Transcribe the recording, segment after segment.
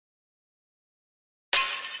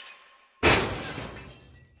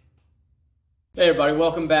Hey everybody,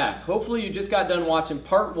 welcome back. Hopefully you just got done watching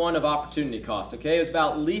part one of Opportunity Cost, okay? It was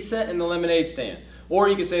about Lisa and the lemonade stand. Or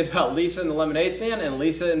you could say it's about Lisa and the lemonade stand and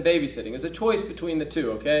Lisa and babysitting. There's a choice between the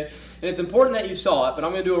two, okay? And it's important that you saw it, but I'm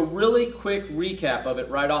going to do a really quick recap of it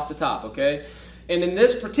right off the top, okay? And in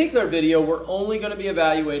this particular video, we're only going to be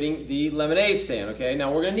evaluating the lemonade stand, okay?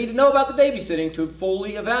 Now, we're going to need to know about the babysitting to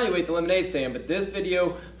fully evaluate the lemonade stand, but this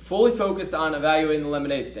video fully focused on evaluating the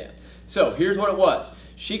lemonade stand. So, here's what it was.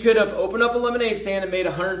 She could have opened up a lemonade stand and made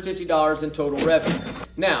 $150 in total revenue.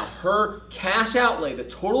 Now, her cash outlay, the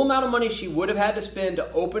total amount of money she would have had to spend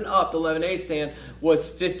to open up the lemonade stand was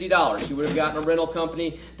 $50. She would have gotten a rental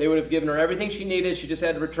company. They would have given her everything she needed. She just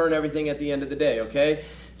had to return everything at the end of the day, okay?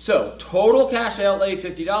 So, total cash outlay,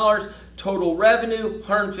 $50. Total revenue,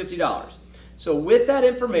 $150. So with that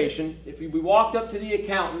information, if we walked up to the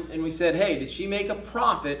accountant and we said, hey, did she make a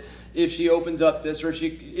profit if she opens up this, or is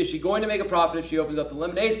she going to make a profit if she opens up the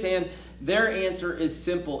lemonade stand? Their answer is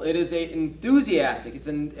simple. It is an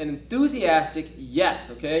enthusiastic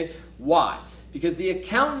yes, okay? Why? Because the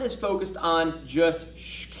accountant is focused on just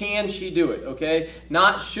can she do it, okay?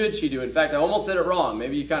 Not should she do it. In fact, I almost said it wrong.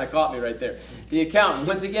 Maybe you kind of caught me right there. The accountant,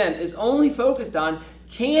 once again, is only focused on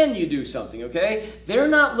can you do something, okay? They're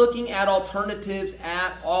not looking at alternatives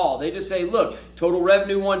at all. They just say, look, total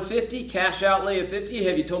revenue 150, cash outlay of 50.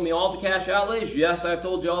 Have you told me all the cash outlays? Yes, I've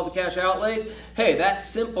told you all the cash outlays. Hey, that's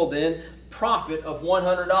simple then. Profit of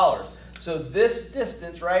 $100. So this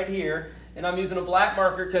distance right here, and I'm using a black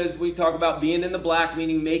marker because we talk about being in the black,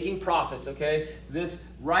 meaning making profits, okay? This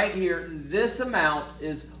right here, this amount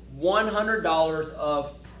is $100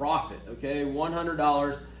 of profit, okay?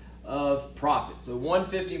 $100 of profit. So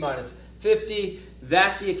 150 minus 50,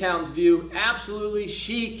 that's the accountant's view. Absolutely,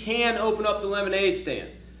 she can open up the lemonade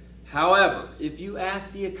stand. However, if you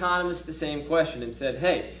asked the economist the same question and said,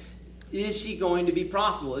 hey, is she going to be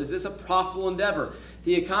profitable? Is this a profitable endeavor?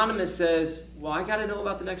 The economist says, well, I got to know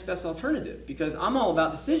about the next best alternative because I'm all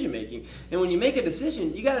about decision making. And when you make a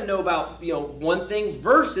decision, you got to know about, one thing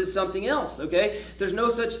versus something else, okay? There's no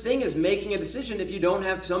such thing as making a decision if you don't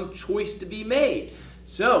have some choice to be made.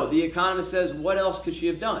 So the economist says, what else could she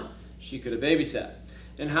have done? She could have babysat.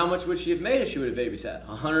 And how much would she have made if she would have babysat?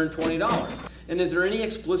 $120. And is there any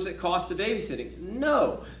explicit cost to babysitting?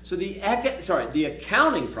 No. So the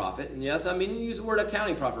accounting profit, and yes, I mean use the word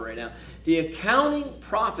accounting profit right now. The accounting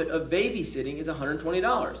profit of babysitting is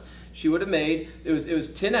 $120. She would have made, it was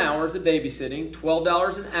 10 hours of babysitting,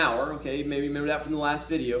 $12 an hour, okay, maybe remember that from the last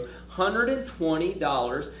video,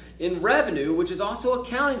 $120 in revenue, which is also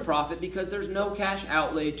accounting profit because there's no cash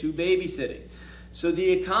outlay to babysitting. So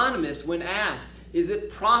the economist, when asked, is it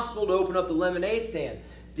profitable to open up the lemonade stand?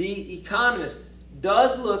 The economist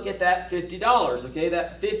does look at that $50, okay,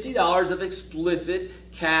 that $50 of explicit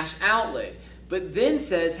cash outlay, but then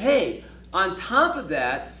says, hey, on top of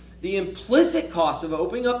that, the implicit cost of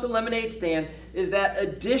opening up the lemonade stand is that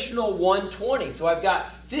additional $120. So I've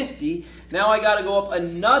got $50. Now I got to go up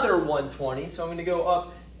another $120. So I'm going to go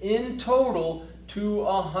up in total to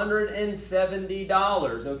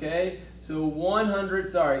 $170, okay? So 100,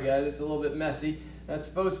 sorry guys, it's a little bit messy. That's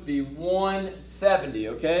supposed to be 170,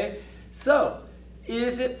 okay? So,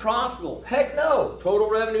 is it profitable? Heck no. Total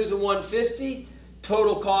revenues of 150.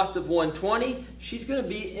 Total cost of 120, she's going to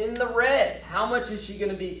be in the red. How much is she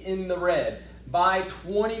going to be in the red? By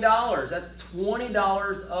 $20. That's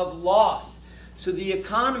 $20 of loss. So the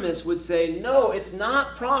economist would say, no, it's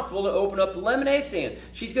not profitable to open up the lemonade stand.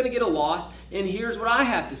 She's going to get a loss, and here's what I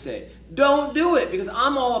have to say. Don't do it, because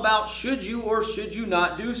I'm all about should you or should you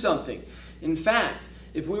not do something. In fact,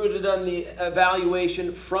 if we would have done the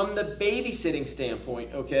evaluation from the babysitting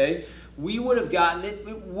standpoint, okay, we would have gotten it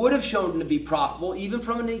would have shown to be profitable, even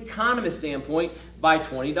from an economist standpoint, by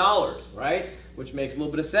 $20, right? Which makes a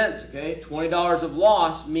little bit of sense, okay? $20 of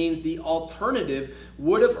loss means the alternative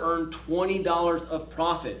would have earned $20 of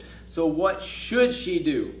profit. So what should she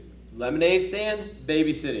do? Lemonade stand,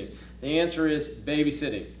 babysitting. The answer is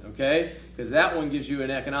babysitting, okay? Because that one gives you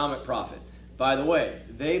an economic profit. By the way,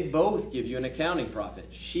 they both give you an accounting profit.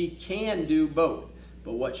 She can do both.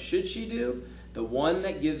 But what should she do? The one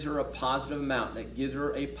that gives her a positive amount, that gives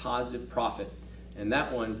her a positive profit. And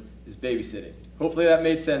that one is babysitting. Hopefully that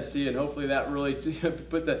made sense to you, and hopefully that really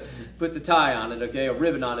puts a tie on it, okay, a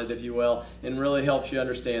ribbon on it, if you will, and really helps you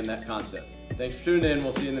understand that concept. Thanks for tuning in.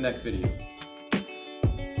 We'll see you in the next video.